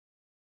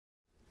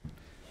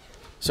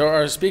So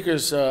our speaker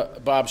is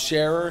Bob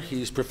Scherrer.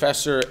 He's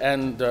professor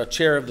and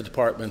chair of the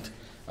Department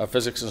of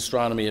Physics and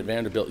Astronomy at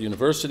Vanderbilt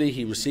University.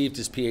 He received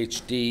his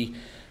PhD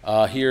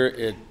here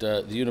at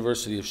the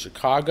University of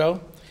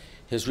Chicago.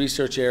 His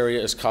research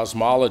area is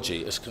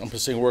cosmology,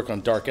 encompassing work on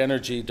dark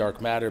energy,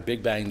 dark matter,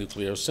 Big Bang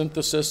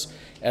nucleosynthesis,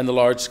 and the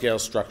large-scale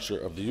structure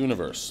of the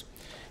universe.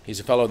 He's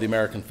a fellow of the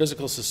American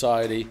Physical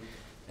Society,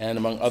 and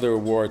among other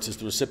awards is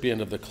the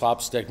recipient of the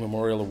Klopsteg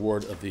Memorial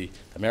Award of the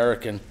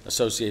American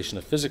Association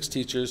of Physics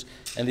Teachers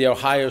and the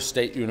Ohio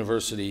State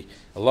University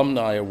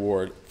Alumni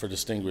Award for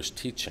Distinguished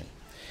Teaching.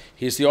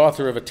 He is the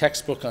author of a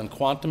textbook on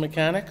quantum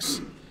mechanics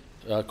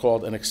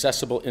called An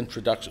Accessible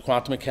Introduction,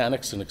 Quantum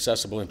Mechanics, An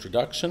Accessible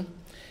Introduction,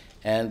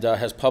 and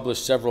has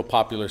published several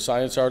popular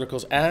science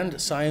articles and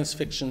science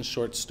fiction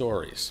short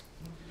stories.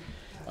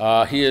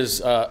 He is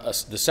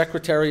the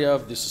secretary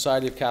of the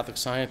Society of Catholic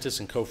Scientists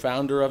and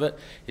co-founder of it.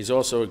 He's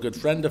also a good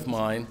friend of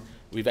mine.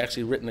 We've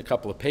actually written a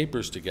couple of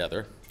papers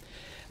together.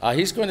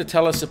 He's going to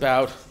tell us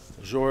about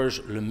Georges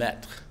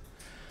Lemaitre.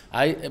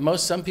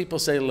 Some people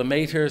say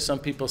Lemaitre, some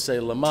people say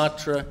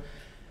Lemaitre.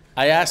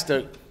 I asked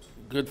a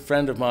good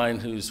friend of mine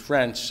who's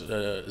French,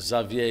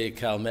 Xavier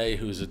Calmet,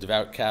 who's a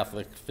devout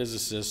Catholic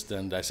physicist,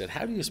 and I said,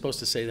 how are you supposed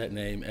to say that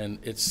name? And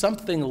it's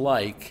something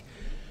like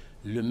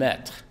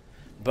Lemaitre.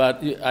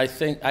 But I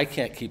think I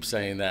can't keep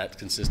saying that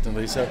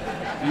consistently, so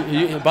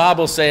Bob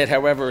will say it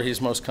however he's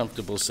most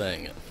comfortable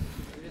saying it.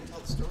 You didn't tell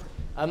the story.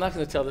 I'm not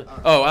going to tell the.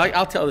 Oh,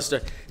 I'll tell the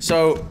story.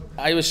 So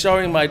I was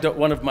showing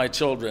one of my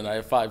children. I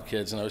have 5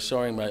 kids, and I was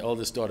showing my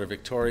oldest daughter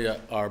Victoria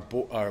our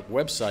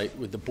website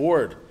with the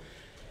board,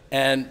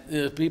 and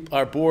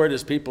our board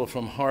is people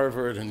from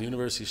Harvard and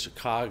University of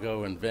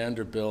Chicago and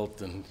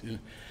Vanderbilt and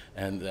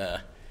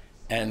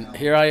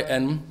here I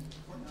am,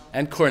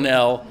 and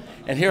Cornell.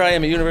 And here I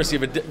am at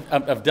University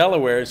of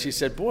Delaware, and she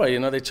said, boy, you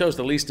know, they chose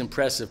the least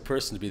impressive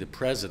person to be the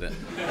president.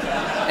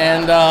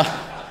 And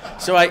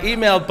so I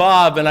emailed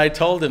Bob, and I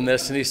told him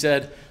this, and he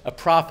said, a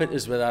prophet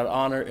is without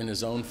honor in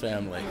his own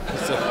family.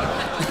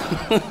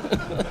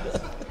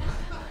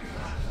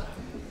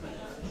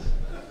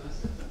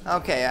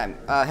 Okay, I'm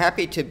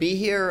happy to be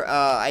here.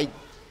 I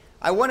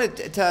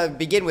wanted to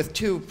begin with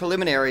 2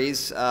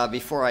 preliminaries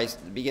before I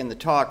begin the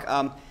talk.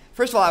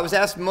 First of all, I was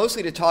asked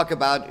mostly to talk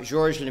about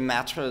Georges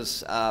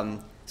Lemaitre's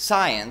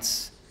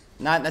science,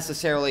 not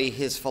necessarily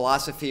his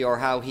philosophy or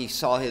how he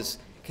saw his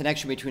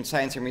connection between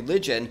science and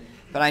religion,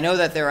 but I know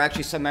that there are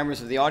actually some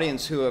members of the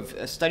audience who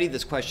have studied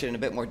this question in a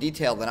bit more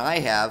detail than I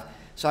have,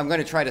 so I'm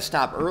going to try to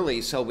stop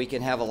early so we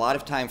can have a lot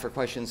of time for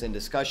questions and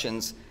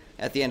discussions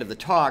at the end of the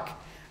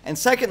talk. And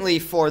secondly,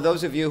 for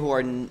those of you who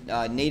are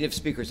native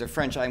speakers of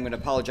French, I'm going to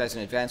apologize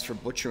in advance for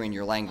butchering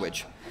your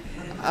language.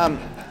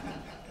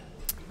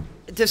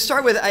 To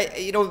start with,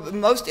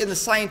 most in the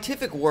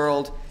scientific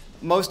world,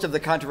 most of the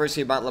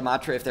controversy about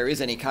Lemaitre, if there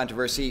is any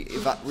controversy,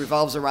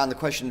 revolves around the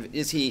question,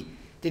 did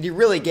he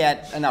really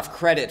get enough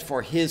credit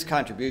for his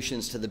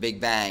contributions to the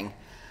Big Bang?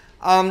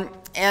 And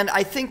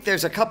I think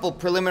there's a couple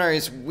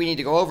preliminaries we need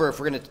to go over if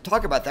we're going to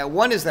talk about that.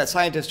 One is that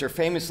scientists are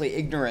famously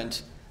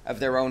ignorant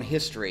of their own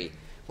history.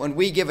 When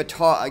we give a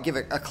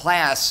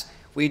class,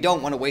 we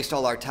don't want to waste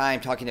all our time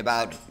talking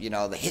about,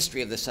 the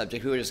history of the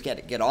subject. We would just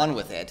get on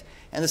with it.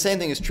 And the same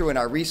thing is true in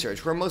our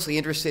research. We're mostly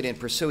interested in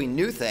pursuing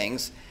new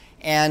things,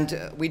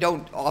 and we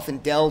don't often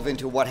delve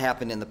into what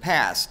happened in the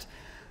past.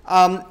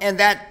 And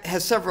that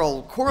has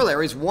several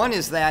corollaries. One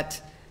is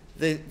that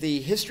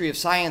the history of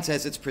science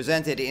as it's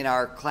presented in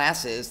our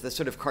classes, the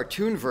sort of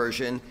cartoon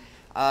version,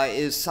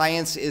 is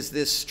science is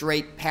this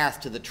straight path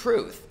to the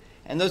truth.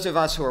 And those of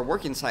us who are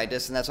working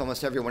scientists, and that's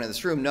almost everyone in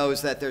this room,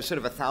 knows that there's sort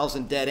of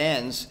 1,000 dead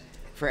ends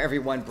for every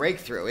one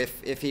breakthrough,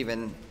 if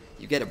even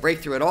you get a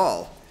breakthrough at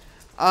all.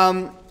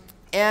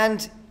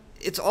 And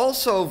it's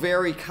also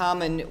very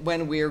common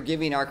when we're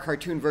giving our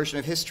cartoon version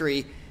of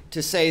history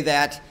to say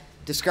that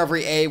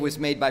discovery A was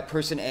made by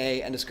person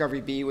A and discovery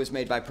B was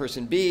made by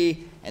person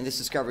B, and this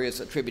discovery is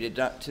attributed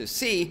to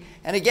C.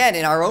 And again,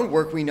 in our own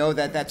work, we know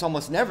that that's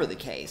almost never the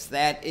case,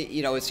 that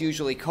it's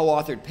usually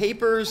co-authored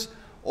papers,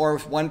 or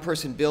if one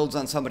person builds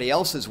on somebody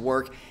else's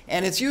work,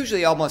 and it's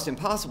usually almost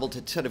impossible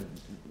to sort of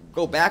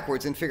go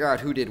backwards and figure out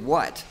who did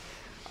what.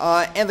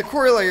 And the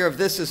corollary of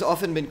this has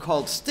often been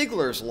called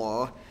Stigler's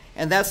law,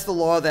 and that's the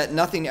law that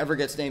nothing ever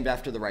gets named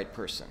after the right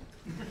person.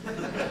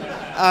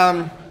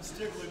 And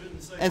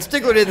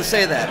Stigler didn't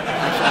say that.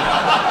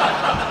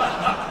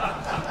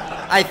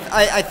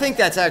 I think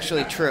that's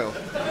actually true.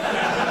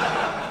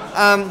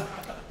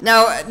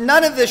 Now,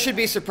 none of this should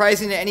be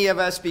surprising to any of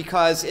us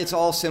because it's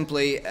all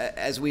simply,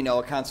 as we know,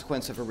 a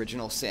consequence of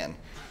original sin,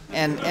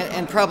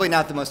 and probably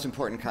not the most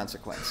important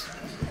consequence.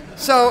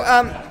 So,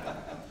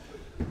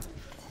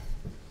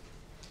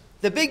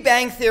 the Big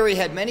Bang Theory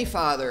had many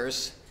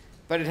fathers,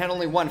 but it had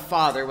only one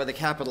father with a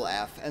capital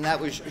F, and that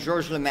was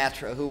Georges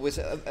Lemaitre, who was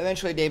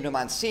eventually named a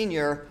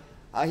Monsignor.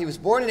 He was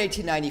born in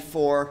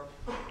 1894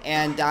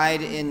 and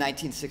died in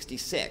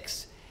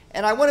 1966.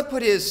 And I want to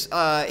put his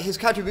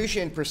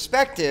contribution in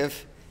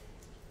perspective.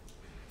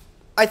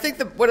 I think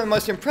one of the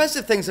most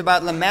impressive things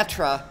about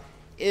Lemaitre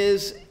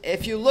is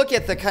if you look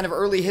at the kind of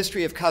early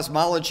history of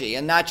cosmology,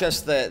 and not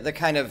just the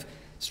kind of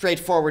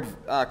straightforward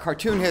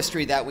cartoon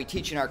history that we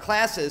teach in our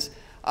classes,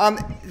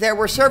 there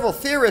were several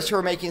theorists who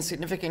were making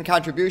significant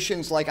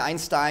contributions, like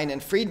Einstein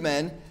and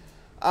Friedman.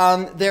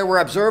 There were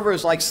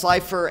observers like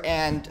Schleifer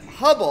and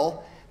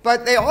Hubble,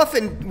 but they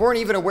often weren't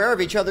even aware of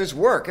each other's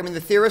work. I mean,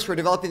 the theorists were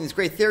developing these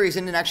great theories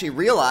and didn't actually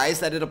realize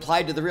that it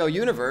applied to the real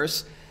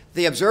universe.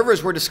 The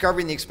observers were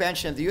discovering the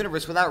expansion of the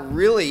universe without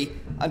really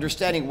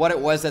understanding what it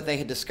was that they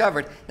had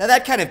discovered. Now,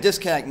 that kind of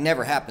disconnect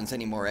never happens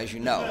anymore, as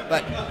you know,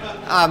 but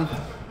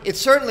it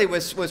certainly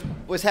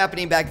was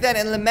happening back then.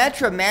 And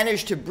Lemaitre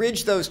managed to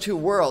bridge those two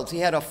worlds. He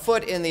had a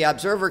foot in the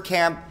observer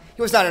camp.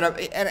 He was not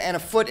and a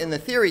foot in the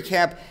theory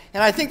camp.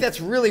 And I think that's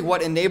really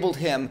what enabled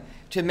him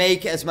to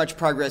make as much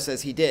progress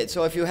as he did.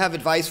 So if you have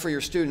advice for your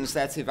students,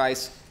 that's the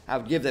advice I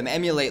would give them.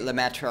 Emulate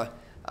Lemaitre,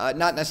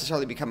 not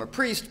necessarily become a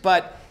priest,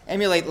 but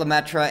emulate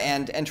Lemaitre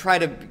and try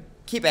to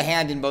keep a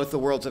hand in both the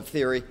worlds of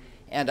theory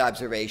and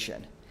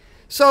observation.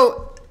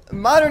 So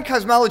modern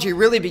cosmology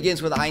really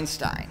begins with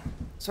Einstein.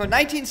 So in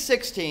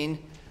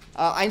 1916,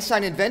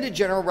 Einstein invented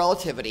general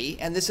relativity,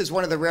 and this is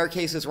one of the rare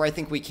cases where I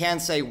think we can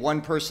say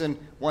one person,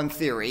 one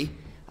theory.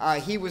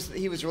 He was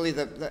really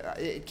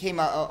it came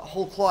a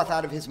whole cloth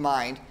out of his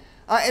mind.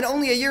 And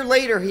only a year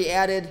later, he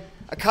added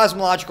a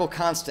cosmological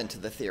constant to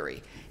the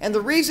theory. And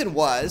the reason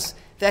was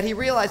that he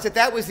realized that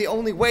that was the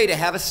only way to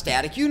have a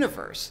static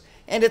universe.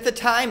 And at the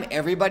time,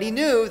 everybody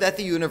knew that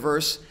the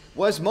universe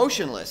was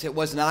motionless. It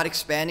was not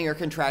expanding or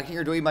contracting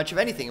or doing much of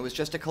anything. It was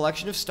just a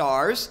collection of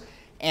stars,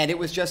 and it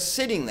was just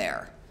sitting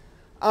there.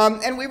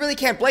 And we really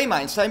can't blame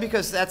Einstein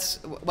because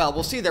well,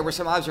 we'll see there were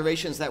some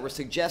observations that were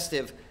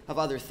suggestive of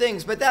other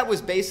things, but that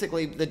was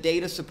basically the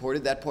data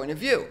supported that point of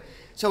view.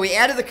 So he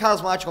added the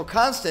cosmological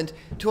constant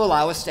to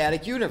allow a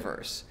static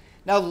universe.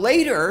 Now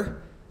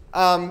later,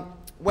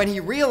 when he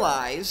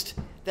realized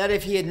that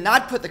if he had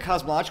not put the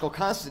cosmological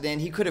constant in,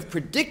 he could have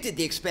predicted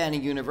the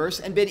expanding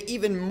universe and been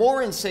even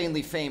more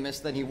insanely famous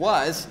than he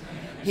was,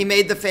 he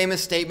made the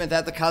famous statement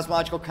that the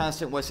cosmological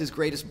constant was his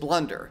greatest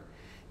blunder.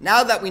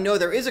 Now that we know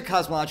there is a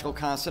cosmological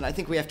constant, I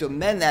think we have to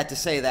amend that to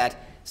say that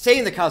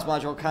saying the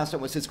cosmological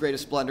constant was his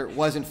greatest blunder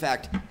was in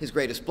fact his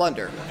greatest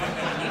blunder.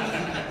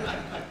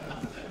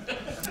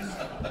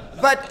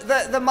 But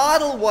the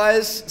model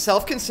was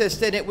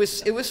self-consistent. It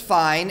was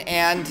fine,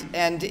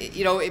 and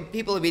you know,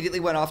 people immediately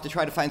went off to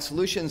try to find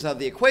solutions of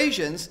the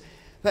equations.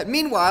 But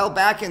meanwhile,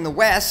 back in the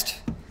West,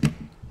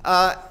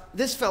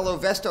 this fellow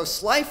Vesto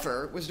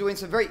Schleifer was doing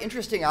some very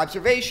interesting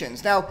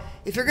observations. Now,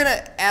 if you're going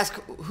to ask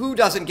who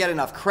doesn't get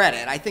enough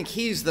credit, I think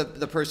he's the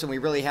person we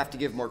really have to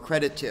give more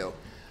credit to.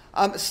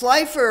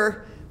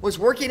 Schleifer was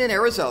working in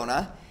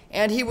Arizona,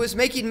 and he was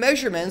making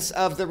measurements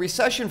of the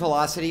recession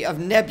velocity of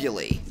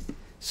nebulae.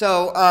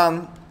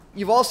 So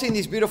you've all seen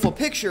these beautiful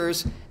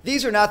pictures.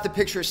 These are not the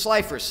pictures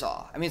Schleifer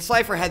saw. I mean,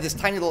 Schleifer had this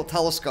tiny little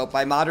telescope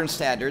by modern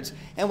standards,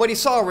 and what he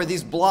saw were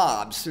these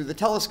blobs through the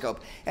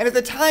telescope. And at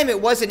the time, it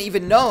wasn't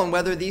even known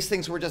whether these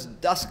things were just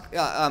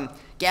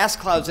gas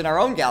clouds in our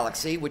own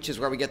galaxy, which is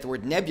where we get the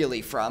word nebulae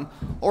from,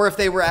 or if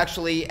they were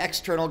actually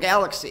external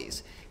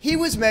galaxies. He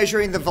was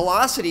measuring the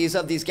velocities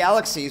of these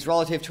galaxies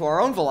relative to our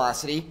own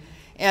velocity,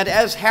 and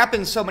as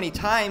happens so many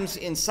times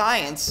in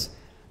science,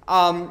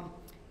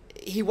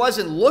 he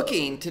wasn't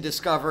looking to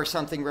discover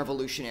something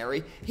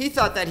revolutionary. He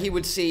thought that he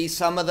would see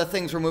some of the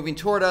things were moving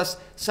toward us,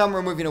 some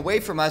were moving away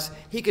from us.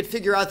 He could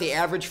figure out the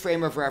average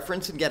frame of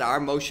reference and get our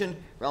motion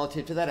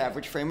relative to that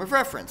average frame of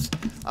reference.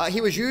 He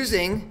was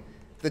using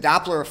the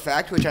Doppler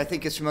effect, which I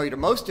think is familiar to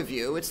most of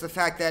you. It's the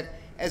fact that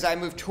as I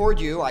move toward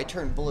you, I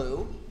turn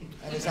blue,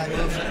 and as I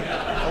move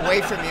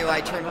away from you,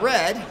 I turn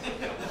red.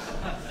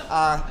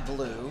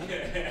 Blue.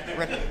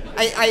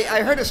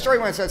 I heard a story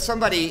once that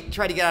somebody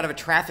tried to get out of a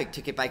traffic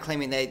ticket by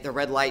claiming the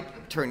red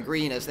light turned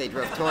green as they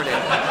drove toward it.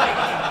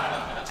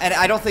 And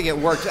I don't think it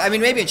worked. I mean,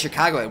 maybe in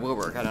Chicago it will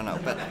work. I don't know.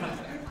 But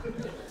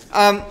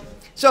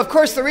so, of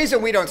course, the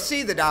reason we don't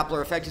see the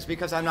Doppler effect is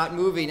because I'm not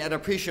moving at an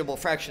appreciable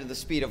fraction of the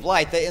speed of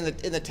light. In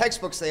the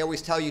textbooks, they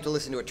always tell you to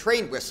listen to a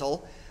train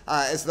whistle,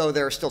 as though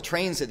there are still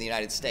trains in the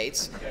United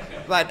States.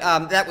 But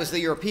that was the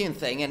European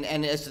thing.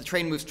 And as the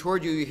train moves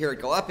toward you, you hear it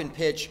go up in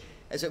pitch.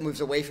 As it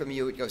moves away from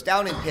you, it goes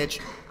down in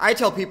pitch. I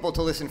tell people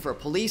to listen for a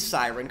police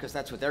siren, because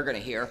that's what they're going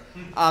to hear.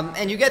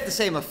 And you get the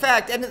same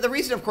effect. And the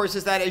reason, of course,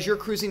 is that as you're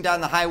cruising down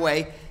the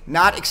highway,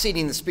 not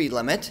exceeding the speed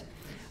limit,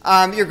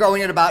 you're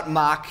going at about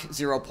Mach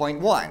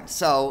 0.1.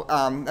 So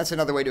that's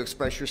another way to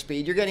express your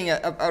speed. You're getting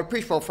an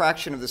appreciable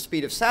fraction of the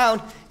speed of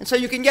sound. And so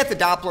you can get the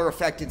Doppler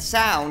effect in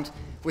sound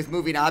with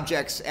moving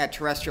objects at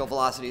terrestrial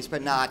velocities,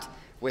 but not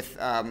with,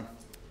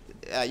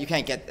 you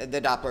can't get the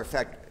Doppler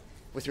effect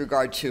with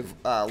regard to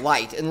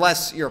light,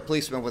 unless you're a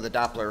policeman with a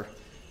Doppler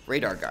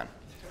radar gun.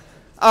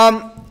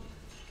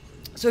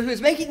 So he was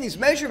making these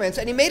measurements,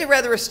 and he made a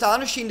rather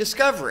astonishing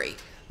discovery.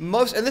 And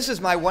this is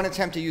my one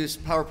attempt to use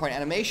PowerPoint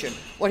animation.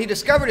 What he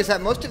discovered is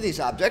that most of these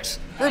objects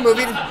were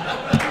moving...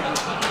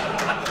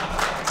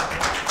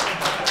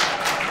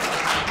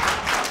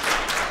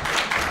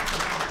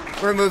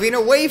 were moving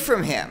away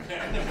from him.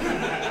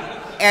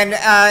 And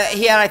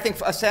he had, I think,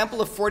 a sample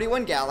of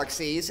 41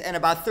 galaxies, and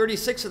about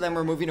 36 of them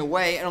were moving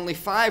away, and only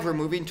 5 were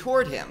moving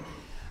toward him.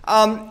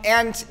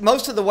 And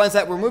most of the ones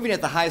that were moving at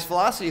the highest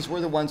velocities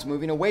were the ones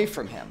moving away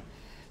from him.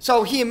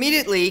 So he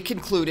immediately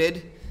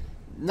concluded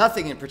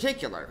nothing in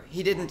particular.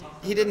 He didn't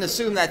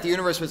assume that the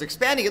universe was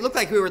expanding. It looked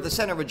like we were at the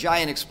center of a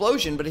giant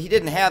explosion, but he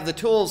didn't have the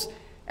tools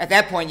at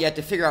that point yet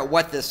to figure out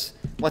what this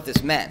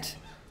meant.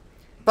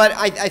 But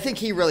I think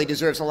he really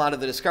deserves a lot of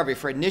the discovery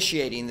for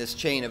initiating this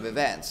chain of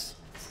events.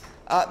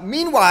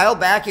 Meanwhile,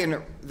 back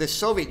in the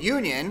Soviet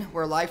Union,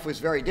 where life was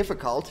very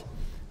difficult,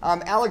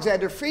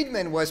 Alexander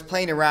Friedmann was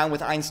playing around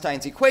with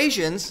Einstein's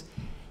equations,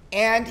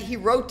 and he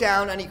wrote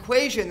down an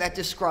equation that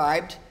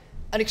described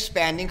an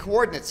expanding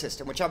coordinate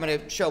system, which I'm going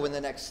to show in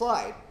the next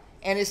slide.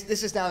 And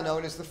this is now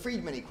known as the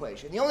Friedmann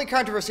equation. The only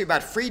controversy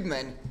about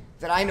Friedmann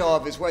that I know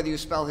of is whether you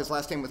spell his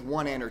last name with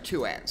one N or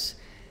two N's.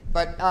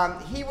 But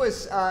he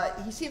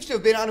seems to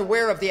have been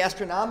unaware of the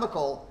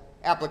astronomical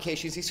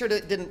applications. He sort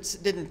of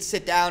didn't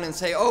sit down and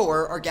say, oh,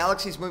 are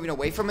galaxies moving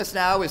away from us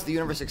now? Is the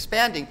universe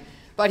expanding?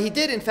 But he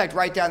did, in fact,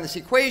 write down this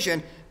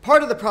equation.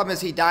 Part of the problem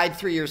is he died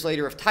 3 years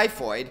later of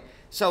typhoid,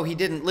 so he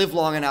didn't live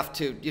long enough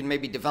to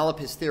maybe develop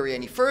his theory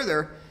any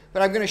further.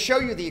 But I'm going to show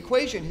you the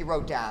equation he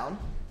wrote down.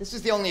 This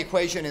is the only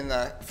equation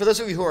for those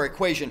of you who are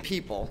equation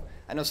people.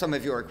 I know some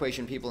of you are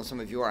equation people and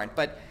some of you aren't.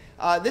 But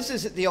this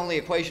is the only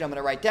equation I'm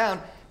going to write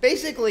down.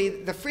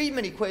 Basically, the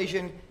Friedmann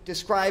equation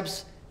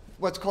describes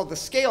what's called the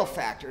scale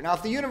factor. Now,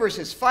 if the universe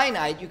is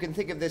finite, you can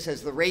think of this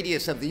as the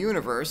radius of the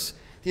universe.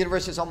 The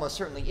universe is almost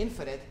certainly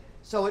infinite.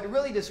 So it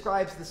really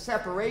describes the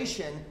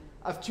separation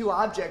of two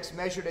objects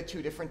measured at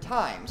 2 different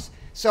times.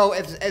 So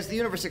as the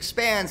universe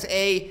expands,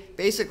 A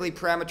basically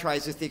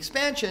parameterizes the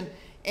expansion.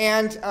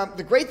 And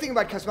the great thing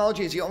about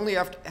cosmology is you only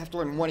have to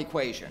learn one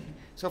equation.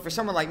 So for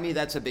someone like me,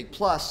 that's a big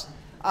plus.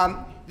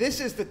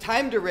 This is the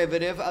time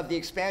derivative of the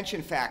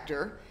expansion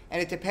factor,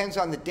 and it depends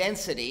on the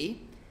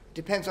density. It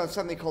depends on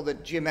something called the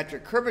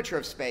geometric curvature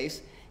of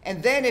space.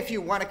 And then if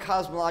you want a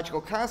cosmological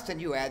constant,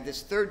 you add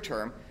this third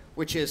term,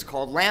 which is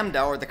called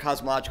lambda, or the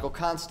cosmological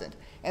constant.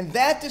 And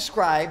that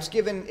describes,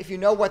 if you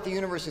know what the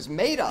universe is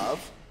made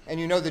of, and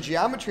you know the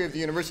geometry of the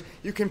universe,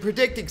 you can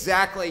predict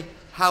exactly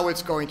how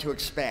it's going to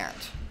expand.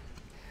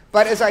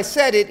 But as I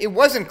said, it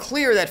wasn't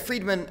clear that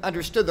Friedmann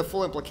understood the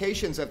full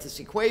implications of this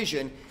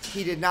equation.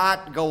 He did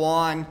not go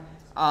on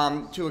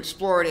to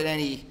explore it in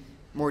any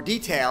more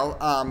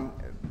detail,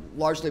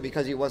 largely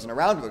because he wasn't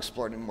around to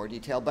explore it in more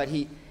detail. But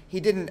he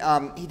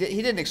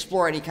didn't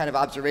explore any kind of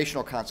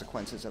observational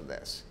consequences of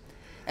this.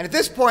 And at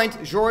this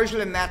point, Georges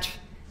Lemaitre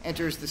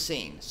enters the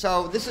scene.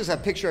 So this is a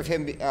picture of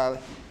him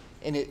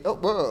in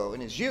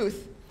his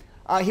youth.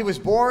 He was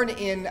born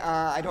in,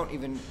 I don't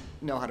even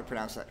know how to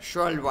pronounce that,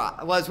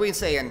 Charleroi. Well, as we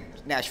say in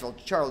Nashville,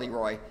 Charlie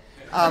Roy.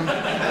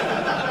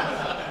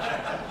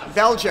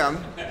 Belgium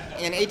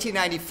in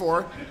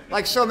 1894.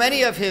 Like so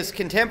many of his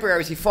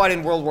contemporaries, he fought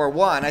in World War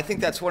I. I think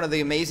that's one of the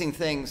amazing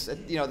things,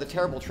 the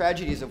terrible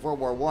tragedies of World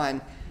War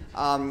I.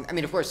 I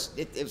mean, of course,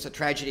 it was a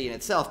tragedy in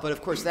itself, but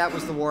of course that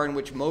was the war in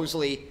which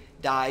Moseley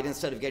died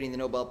instead of getting the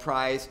Nobel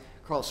Prize.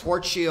 Karl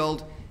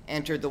Schwarzschild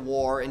entered the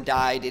war and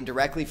died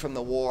indirectly from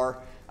the war.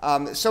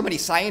 So many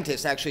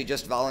scientists actually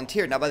just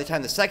volunteered. Now, by the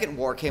time the Second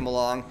War came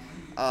along,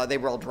 they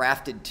were all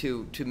drafted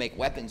to make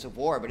weapons of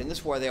war, but in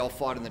this war they all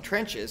fought in the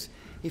trenches.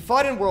 He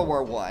fought in World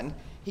War I.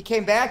 He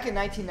came back in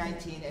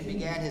 1919 and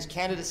began his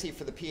candidacy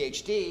for the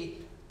PhD,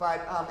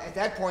 but at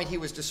that point he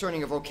was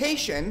discerning a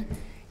vocation,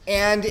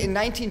 and in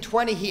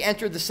 1920 he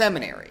entered the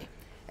seminary.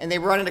 And they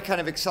run in a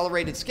kind of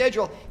accelerated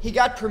schedule. He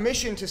got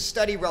permission to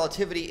study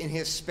relativity in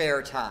his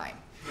spare time.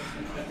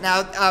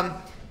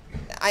 Now,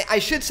 I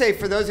should say,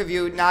 for those of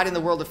you not in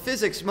the world of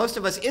physics, most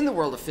of us in the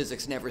world of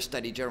physics never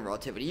study general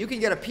relativity. You can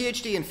get a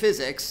PhD in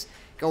physics,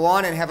 go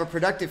on and have a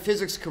productive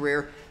physics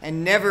career,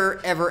 and never,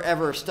 ever,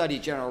 ever study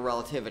general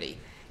relativity.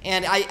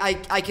 And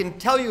I can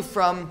tell you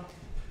from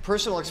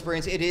personal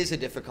experience, it is a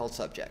difficult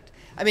subject.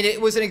 I mean,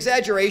 it was an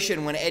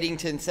exaggeration when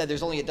Eddington said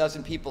there's only a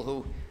dozen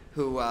people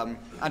who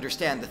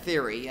understand the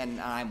theory,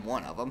 and I'm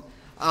one of them.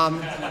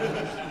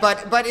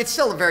 But it's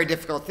still a very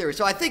difficult theory.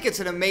 So I think it's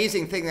an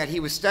amazing thing that he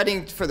was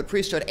studying for the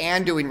priesthood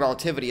and doing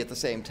relativity at the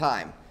same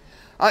time.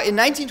 In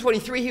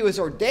 1923, he was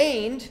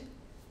ordained,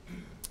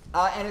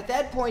 and at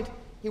that point,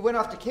 he went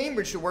off to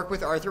Cambridge to work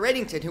with Arthur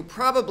Eddington, who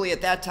probably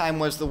at that time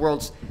was the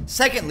world's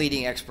second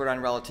leading expert on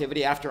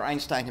relativity after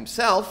Einstein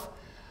himself.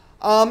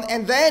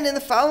 And then in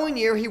the following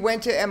year, he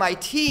went to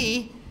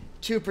MIT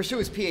to pursue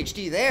his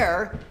PhD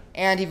there.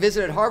 And he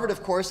visited Harvard,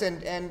 of course,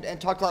 and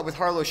talked a lot with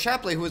Harlow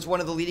Shapley, who was one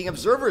of the leading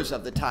observers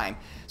of the time.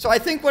 So I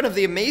think one of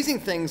the amazing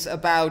things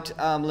about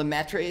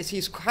Lemaitre is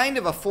he's kind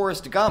of a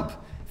Forrest Gump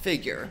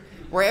figure.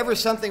 Wherever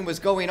something was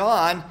going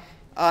on,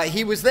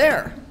 he was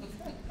there.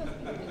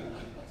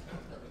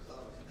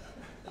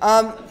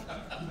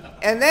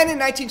 And then in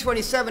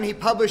 1927, he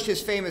published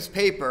his famous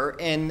paper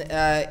in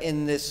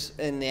the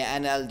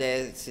Annales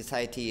des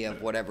Sociétés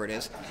of whatever it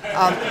is,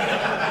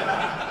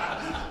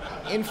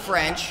 in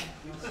French.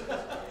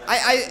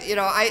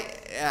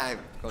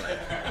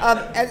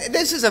 And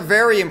this is a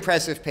very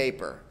impressive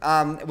paper,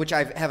 which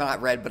I have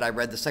not read, but I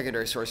read the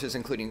secondary sources,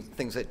 including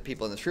things that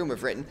people in this room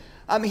have written.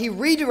 He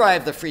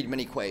rederived the Friedmann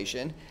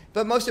equation,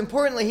 but most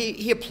importantly,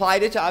 he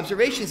applied it to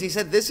observations. He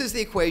said, this is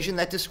the equation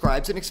that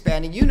describes an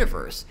expanding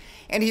universe.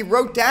 And he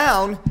wrote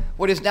down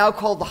what is now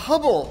called the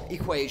Hubble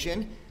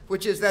equation,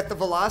 which is that the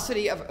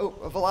velocity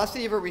of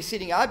a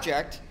receding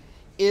object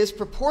is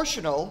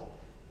proportional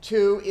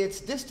to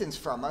its distance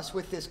from us,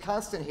 with this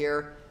constant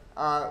here,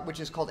 which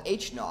is called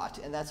h naught,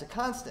 and that's a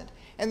constant.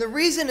 And the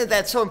reason that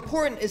that's so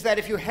important is that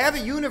if you have a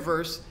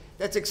universe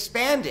that's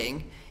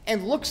expanding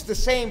and looks the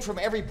same from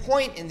every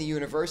point in the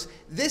universe,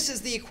 this is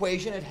the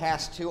equation it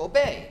has to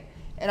obey.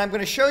 And I'm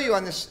going to show you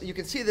on this, you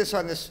can see this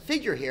on this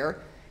figure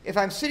here. If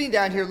I'm sitting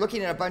down here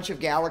looking at a bunch of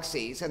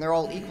galaxies, and they're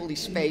all equally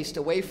spaced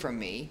away from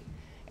me,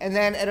 and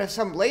then at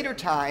some later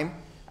time,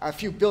 a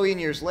few billion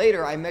years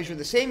later, I measure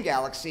the same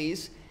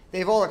galaxies,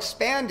 they've all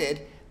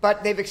expanded,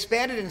 but they've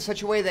expanded in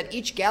such a way that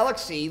each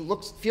galaxy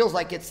feels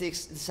like it's the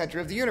center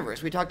of the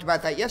universe. We talked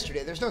about that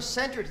yesterday. There's no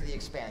center to the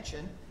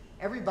expansion.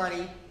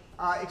 Everybody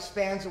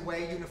expands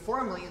away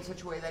uniformly in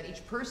such a way that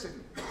each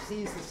person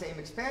sees the same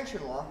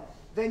expansion law.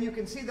 Then you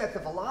can see that the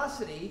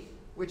velocity,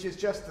 which is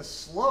just the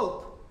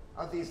slope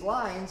of these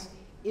lines,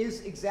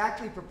 is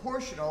exactly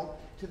proportional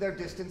to their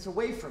distance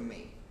away from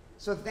me.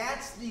 So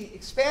that's the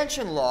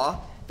expansion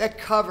law that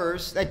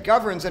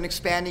governs an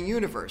expanding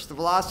universe. The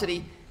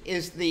velocity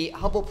is the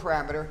Hubble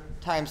parameter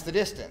times the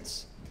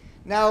distance.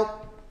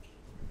 Now,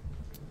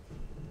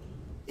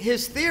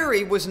 his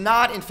theory was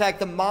not, in fact,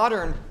 the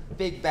modern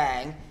Big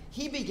Bang.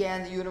 He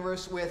began the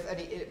universe with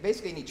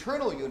basically an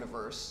eternal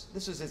universe.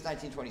 This was his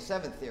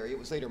 1927 theory. It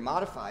was later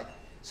modified.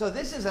 So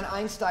this is an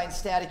Einstein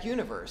static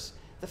universe.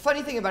 The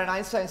funny thing about an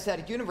Einstein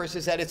static universe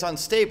is that it's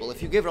unstable.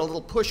 If you give it a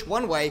little push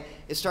one way,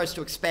 it starts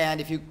to expand.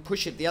 If you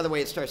push it the other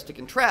way, it starts to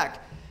contract.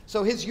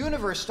 So his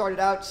universe started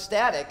out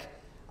static,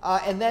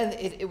 and then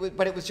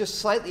but it was just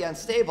slightly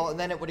unstable, and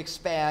then it would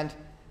expand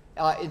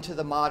into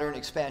the modern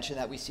expansion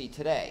that we see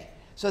today.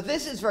 So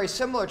this is very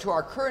similar to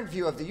our current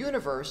view of the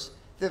universe.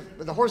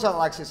 The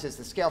horizontal axis is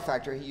the scale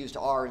factor. He used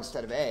r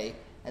instead of a,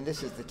 and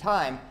this is the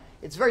time.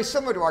 It's very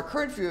similar to our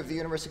current view of the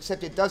universe,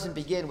 except it doesn't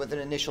begin with an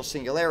initial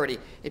singularity.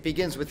 It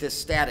begins with this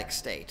static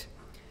state.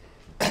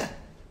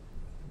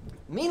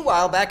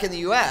 Meanwhile, back in the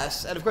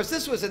US, and of course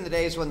this was in the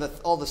days when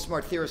all the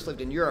smart theorists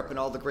lived in Europe and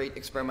all the great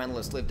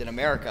experimentalists lived in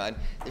America, and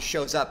this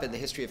shows up in the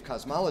history of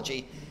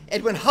cosmology,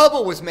 Edwin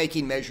Hubble was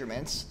making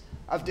measurements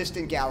of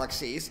distant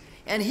galaxies,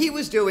 and he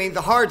was doing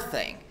the hard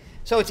thing.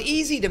 So it's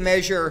easy to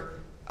measure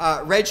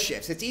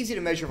redshifts. It's easy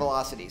to measure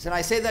velocities. And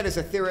I say that as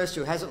a theorist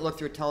who hasn't looked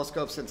through a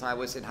telescope since I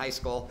was in high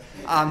school,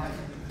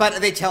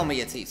 but they tell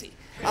me it's easy.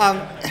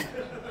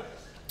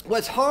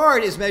 What's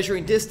hard is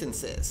measuring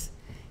distances.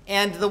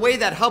 And the way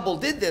that Hubble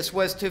did this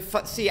was to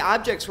see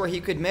objects where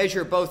he could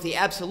measure both the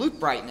absolute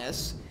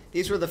brightness.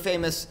 These were the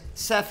famous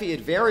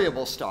Cepheid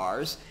variable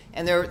stars.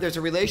 And there's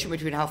a relation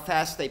between how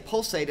fast they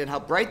pulsate and how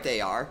bright they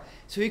are.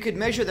 So he could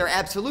measure their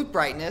absolute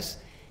brightness,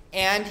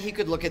 and he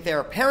could look at their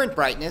apparent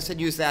brightness and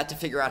use that to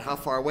figure out how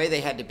far away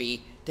they had to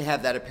be to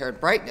have that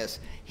apparent brightness.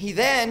 He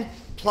then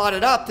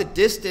plotted up the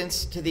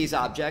distance to these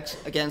objects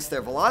against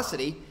their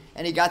velocity,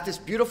 and he got this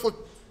beautiful,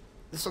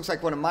 this looks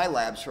like one of my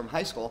labs from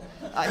high school.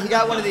 He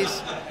got one of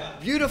these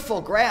beautiful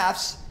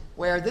graphs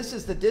where this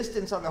is the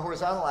distance on the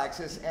horizontal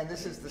axis, and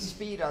this is the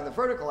speed on the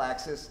vertical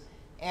axis,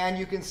 and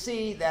you can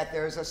see that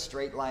there's a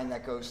straight line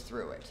that goes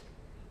through it.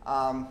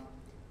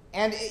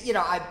 And, you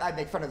know, I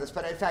make fun of this,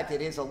 but in fact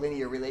it is a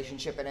linear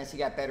relationship, and as he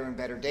got better and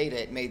better data,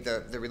 it made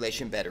the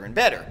relation better and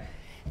better.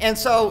 And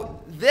so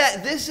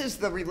this is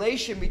the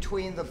relation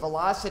between the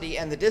velocity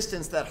and the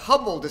distance that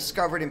Hubble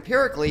discovered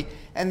empirically,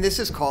 and this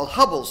is called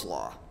Hubble's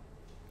law,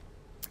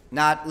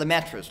 not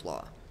Lemaitre's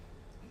law.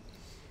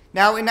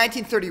 Now, in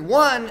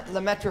 1931,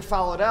 Lemaitre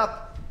followed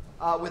up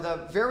with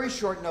a very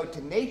short note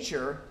to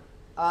Nature,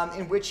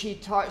 in which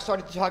he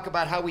started to talk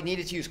about how we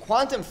needed to use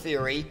quantum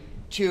theory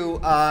to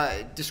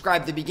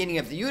describe the beginning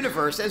of the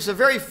universe. It's a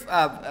very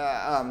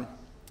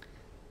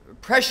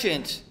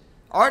prescient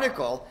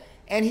article,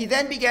 and he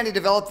then began to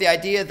develop the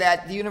idea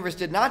that the universe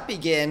did not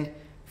begin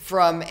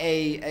from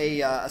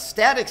a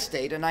static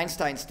state, an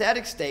Einstein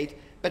static state,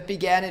 but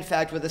began, in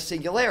fact, with a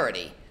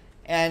singularity.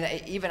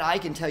 And even I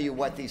can tell you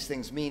what these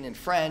things mean in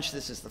French.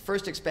 This is the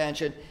first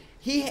expansion.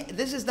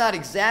 This is not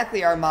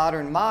exactly our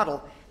modern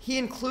model. He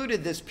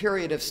included this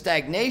period of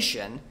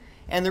stagnation.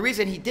 And the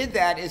reason he did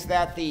that is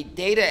that the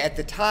data at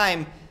the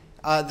time,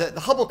 the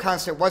Hubble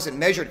constant wasn't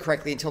measured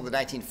correctly until the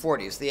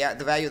 1940s.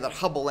 The value that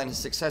Hubble and his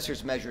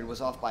successors measured was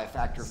off by a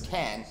factor of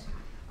 10.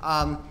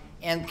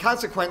 And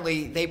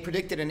consequently, they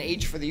predicted an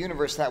age for the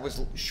universe that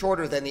was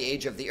shorter than the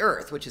age of the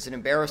Earth, which is an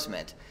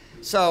embarrassment.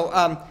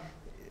 So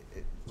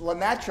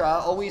Lemaitre,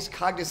 always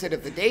cognizant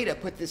of the data,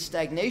 put this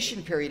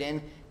stagnation period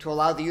in to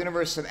allow the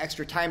universe some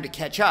extra time to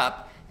catch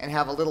up and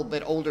have a little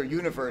bit older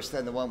universe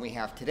than the one we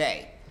have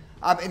today.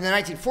 In the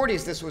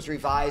 1940s, this was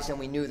revised, and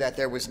we knew that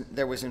there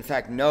was in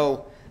fact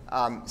no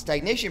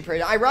stagnation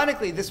period.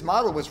 Ironically, this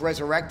model was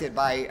resurrected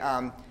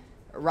by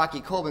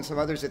Rocky Kolb and some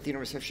others at the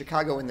University of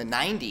Chicago in the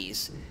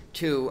 90s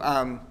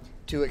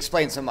to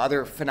explain some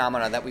other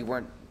phenomena that we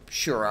weren't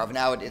sure of.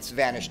 Now it's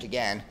vanished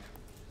again.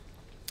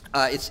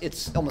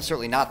 It's almost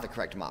certainly not the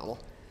correct model.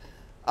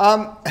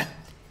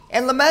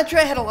 And Lemaitre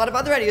had a lot of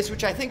other ideas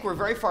which I think were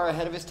very far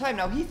ahead of his time.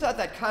 Now, he thought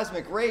that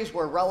cosmic rays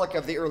were a relic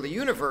of the early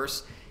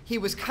universe. He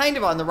was kind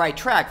of on the right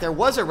track. There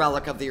was a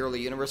relic of the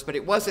early universe, but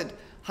it wasn't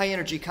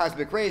high-energy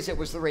cosmic rays. It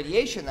was the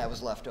radiation that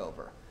was left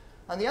over.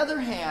 On the other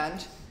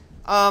hand,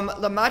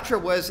 Lemaitre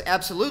was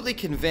absolutely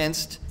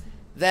convinced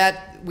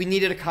that we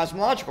needed a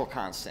cosmological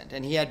constant,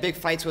 and he had big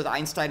fights with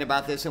Einstein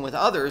about this and with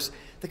others.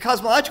 The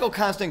cosmological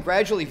constant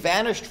gradually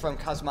vanished from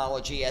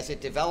cosmology as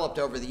it developed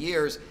over the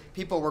years.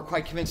 People were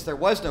quite convinced there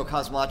was no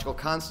cosmological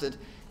constant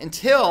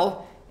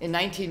until, in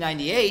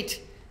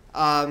 1998,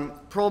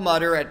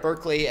 Perlmutter at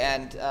Berkeley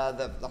and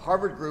the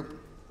Harvard group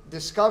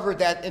discovered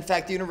that, in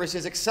fact, the universe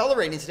is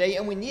accelerating today,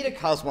 and we need a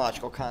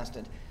cosmological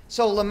constant.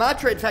 So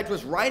Lemaitre, in fact,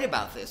 was right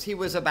about this. He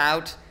was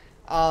about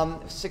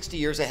 60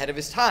 years ahead of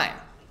his time.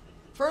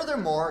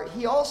 Furthermore,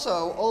 he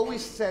also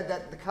always said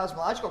that the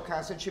cosmological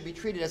constant should be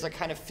treated as a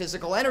kind of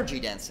physical energy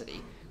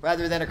density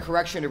rather than a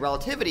correction to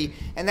relativity,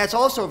 and that's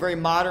also a very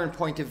modern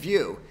point of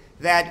view,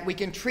 that we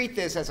can treat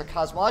this as a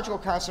cosmological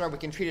constant or we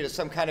can treat it as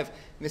some kind of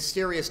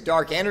mysterious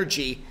dark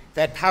energy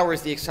that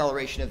powers the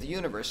acceleration of the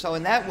universe. So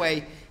in that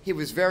way, he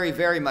was very,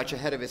 very much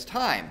ahead of his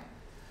time.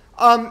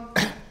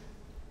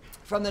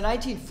 From the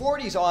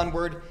 1940s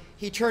onward,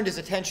 he turned his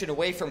attention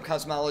away from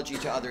cosmology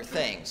to other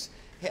things.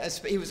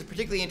 He was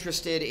particularly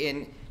interested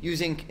in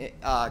using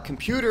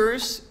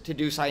computers to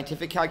do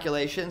scientific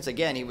calculations.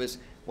 Again, he was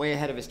way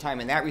ahead of his time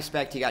in that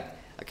respect. He got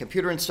a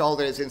computer installed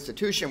at his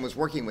institution, was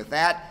working with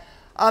that.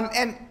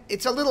 And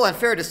it's a little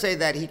unfair to say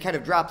that he kind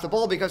of dropped the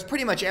ball because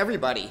pretty much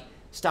everybody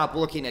stopped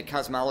looking at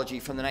cosmology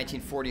from the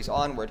 1940s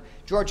onward.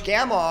 George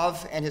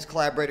Gamow and his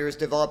collaborators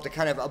developed a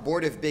kind of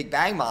abortive Big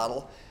Bang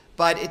model,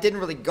 but it didn't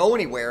really go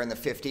anywhere in the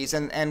 50s.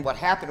 And what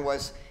happened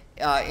was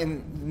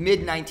in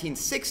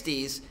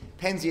mid-1960s,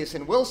 Penzias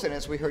and Wilson,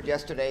 as we heard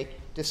yesterday,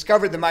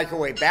 discovered the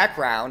microwave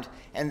background,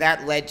 and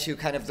that led to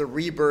kind of the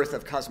rebirth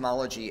of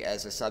cosmology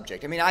as a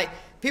subject. I mean,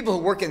 people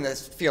who work in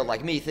this field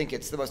like me think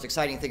it's the most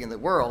exciting thing in the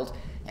world,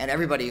 and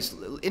everybody's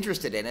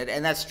interested in it,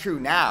 and that's true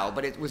now,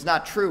 but it was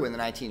not true in the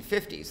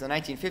 1950s. The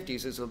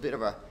 1950s was a bit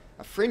of a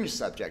fringe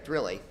subject,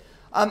 really.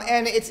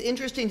 And it's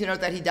interesting to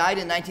note that he died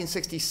in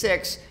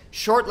 1966,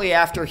 shortly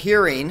after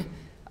hearing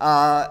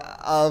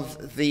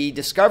of the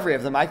discovery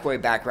of the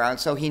microwave background,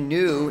 so he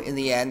knew in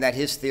the end that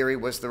his theory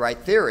was the right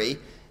theory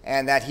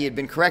and that he had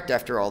been correct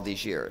after all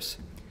these years.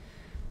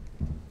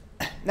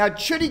 Now,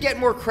 should he get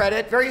more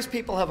credit? Various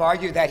people have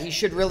argued that he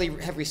should really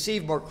have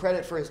received more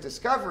credit for his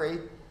discovery.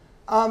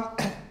 Some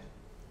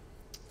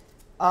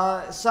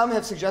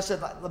have suggested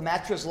that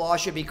Lemaitre's law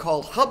should be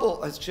called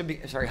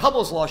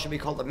Hubble's law should be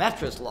called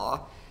Lemaitre's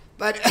law,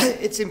 but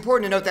it's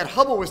important to note that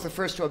Hubble was the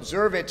first to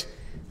observe it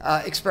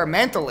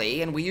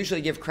experimentally, and we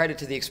usually give credit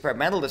to the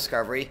experimental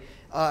discovery.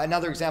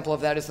 Another example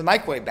of that is the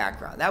microwave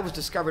background. That was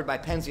discovered by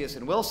Penzias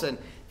and Wilson.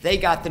 They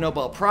got the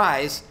Nobel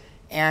Prize,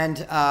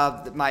 and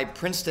my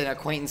Princeton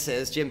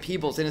acquaintances, Jim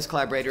Peebles and his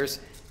collaborators,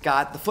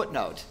 got the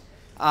footnote.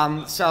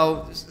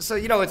 So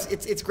you know,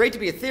 it's great to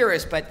be a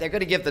theorist, but they're going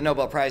to give the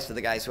Nobel Prize to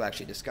the guys who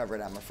actually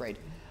discovered it, I'm afraid.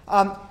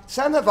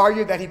 Some have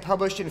argued that he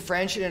published in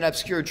French in an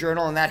obscure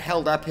journal, and that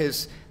held up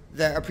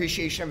the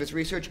appreciation of his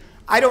research.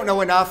 I don't know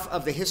enough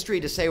of the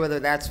history to say whether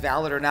that's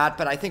valid or not,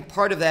 but I think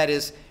part of that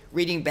is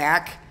reading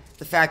back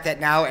the fact that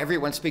now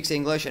everyone speaks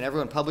English and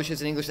everyone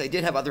publishes in English. They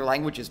did have other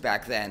languages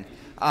back then.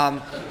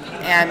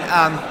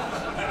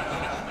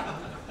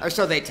 Or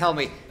so they tell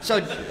me.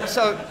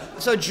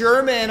 So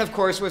German, of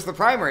course, was the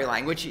primary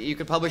language. You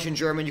could publish in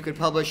German, you could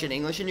publish in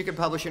English, and you could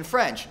publish in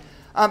French.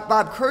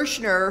 Bob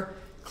Kirshner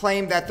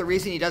claimed that the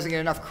reason he doesn't get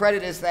enough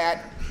credit is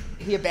that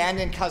he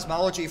abandoned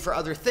cosmology for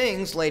other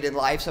things late in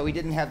life, so he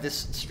didn't have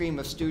this stream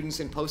of students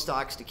and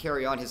postdocs to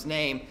carry on his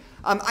name.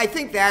 I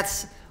think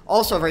that's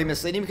also very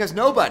misleading because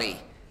nobody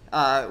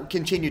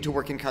continued to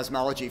work in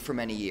cosmology for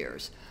many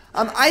years.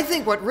 I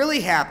think what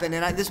really happened,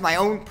 and this is my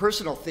own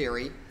personal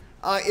theory,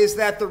 is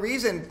that the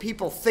reason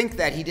people think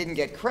that he didn't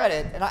get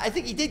credit, and I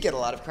think he did get a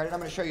lot of credit, I'm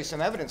going to show you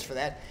some evidence for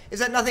that, is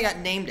that nothing got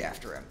named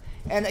after him.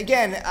 And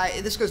again,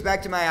 this goes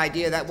back to my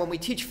idea that when we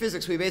teach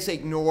physics, we basically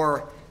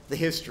ignore the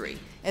history.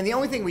 And the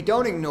only thing we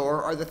don't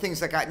ignore are the things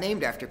that got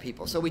named after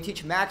people. So we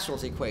teach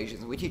Maxwell's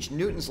equations, and we teach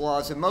Newton's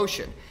laws of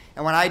motion.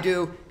 And when I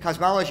do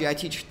cosmology, I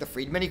teach the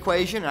Friedmann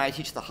equation, and I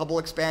teach the Hubble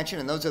expansion,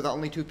 and those are the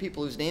only two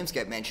people whose names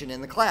get mentioned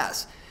in the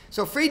class.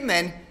 So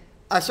Friedmann,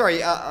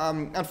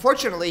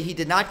 unfortunately, he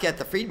did not get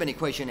the Friedmann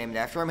equation named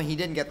after him, and he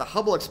didn't get the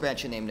Hubble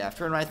expansion named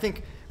after him. And I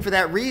think for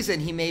that reason,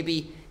 he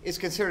maybe is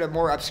considered a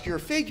more obscure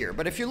figure.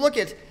 But if you look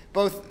at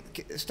both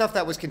stuff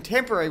that was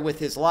contemporary with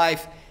his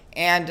life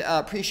and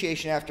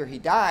appreciation after he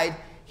died,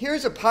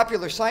 here's a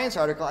Popular Science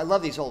article. I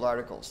love these old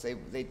articles.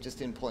 They just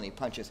didn't pull any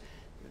punches.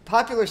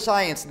 Popular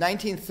Science,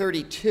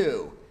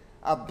 1932,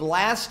 a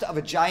blast of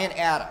a giant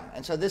atom.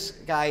 And so this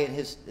guy in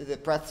the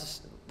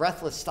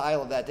breathless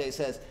style of that day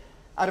says,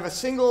 Out of a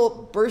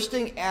single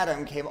bursting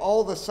atom came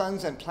all the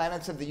suns and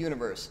planets of the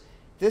universe.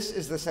 This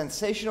is the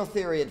sensational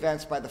theory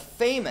advanced by the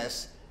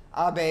famous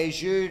Abbé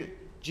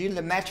Gilles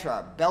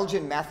Lemaitre,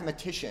 Belgian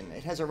mathematician.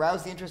 It has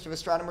aroused the interest of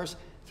astronomers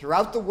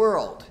throughout the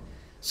world.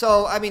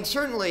 So, I mean,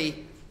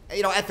 certainly,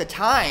 you know, at the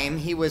time,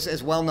 he was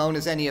as well known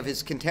as any of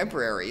his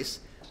contemporaries,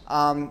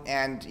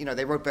 and, you know,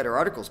 they wrote better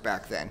articles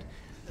back then.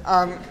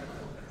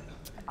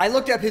 I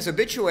looked up his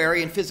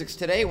obituary in Physics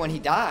Today when he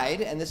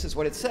died, and this is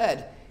what it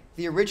said.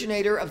 The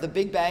originator of the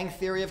Big Bang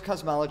theory of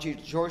cosmology,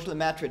 Georges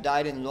Lemaitre,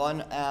 died in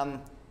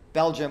Lyon,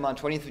 Belgium on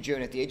 20th of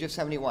June at the age of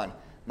 71.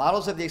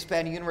 Models of the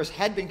expanding universe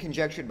had been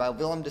conjectured by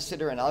Willem de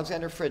Sitter and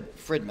Alexander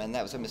Friedman.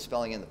 That was a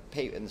misspelling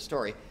in the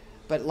story.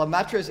 But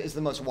Lemaitre's is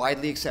the most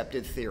widely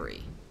accepted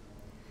theory.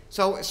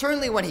 So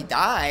certainly when he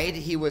died,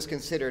 he was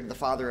considered the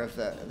father of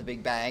the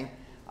Big Bang.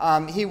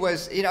 He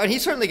was, you know, and he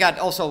certainly got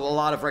also a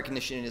lot of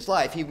recognition in his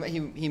life. He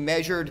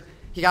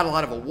got a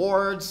lot of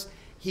awards.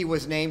 He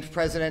was named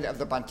president of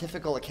the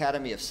Pontifical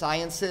Academy of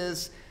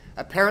Sciences.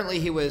 Apparently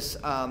he was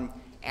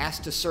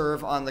asked to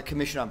serve on the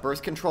Commission on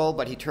Birth Control,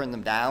 but he turned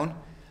them down.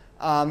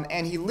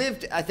 And he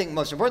lived, I think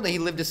most importantly, he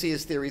lived to see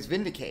his theories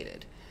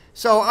vindicated.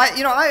 So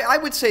I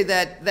would say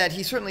that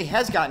he certainly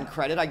has gotten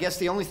credit. I guess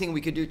the only thing we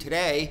could do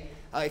today,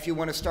 if you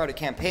want to start a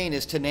campaign,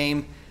 is to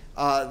name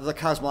the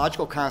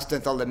cosmological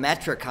constant the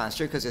Lemaitre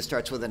constant, because it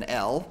starts with an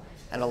L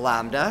and a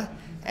lambda,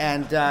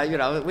 and you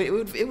know,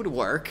 it would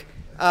work.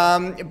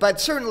 But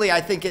certainly,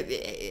 I think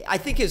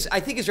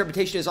his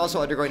reputation is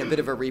also undergoing a bit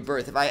of a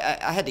rebirth. If I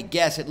had to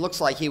guess, it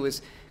looks like he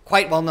was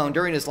quite well known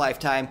during his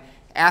lifetime.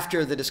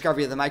 After the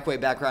discovery of the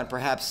microwave background,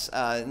 perhaps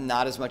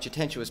not as much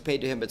attention was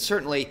paid to him, but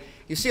certainly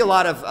you see a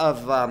lot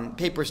of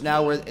papers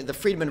now where the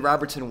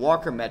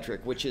Friedman-Robertson-Walker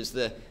metric, which is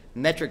the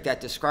metric that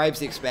describes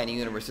the expanding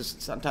universe, is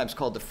sometimes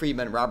called the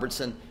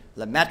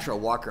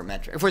Friedman-Robertson-Lemaitre-Walker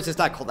metric. Of course, it's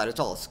not called that at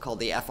all. It's called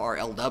the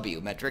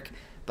FRLW metric,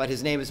 but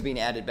his name is being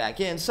added back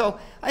in. So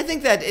I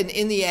think that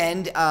in the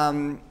end,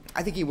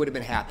 I think he would have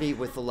been happy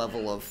with the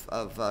level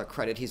of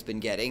credit he's been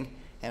getting,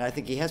 and I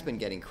think he has been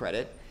getting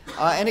credit.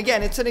 And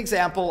again, it's an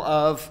example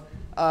of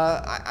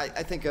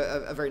I think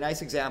a very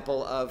nice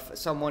example of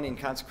someone in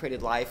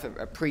consecrated life,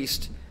 a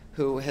priest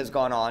who has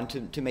gone on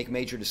to make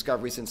major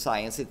discoveries in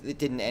science. It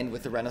didn't end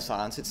with the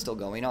Renaissance. It's still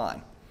going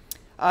on.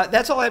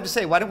 That's all I have to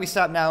say. Why don't we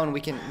stop now and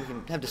we can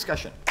have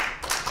discussion.